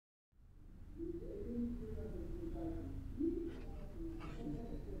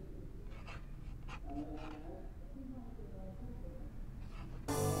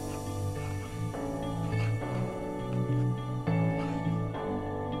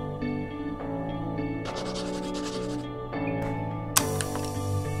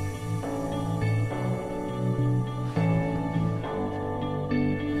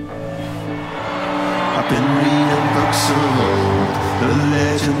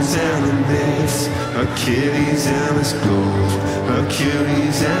legends and the myths, Achilles and his gold,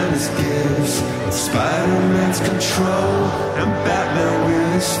 Hercules and his gifts, Spider-Man's control, and Batman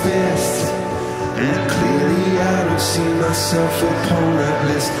with his fists. And clearly I don't see myself upon that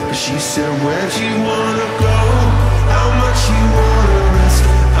list. But she said, where'd you wanna go? How much you wanna risk?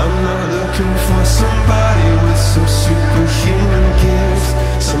 I'm not looking for somebody with some superhuman gifts,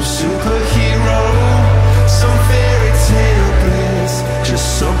 some superhero, some fairy tale bliss. Just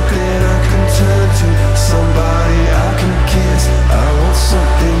something I can turn to, somebody I can kiss. I want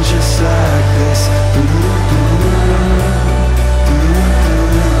something just like this.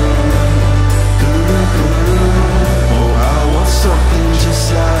 Oh, I want something just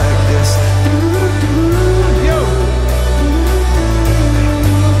like this. Yo.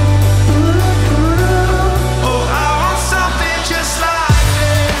 Oh, I want something just like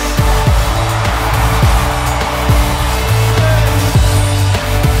this.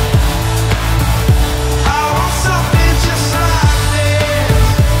 I want something just like this.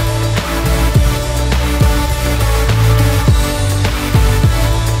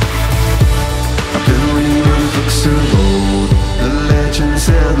 I've been reading books of old, the legends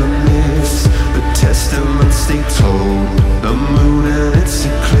and the myths, the testaments they told, the moon and its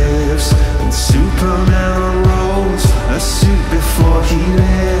eclipse, and Superman unrolls a suit before he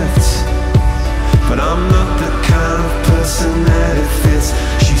lived. But I'm not the kind of person that it fits.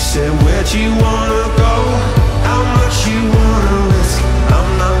 She said, where'd you wanna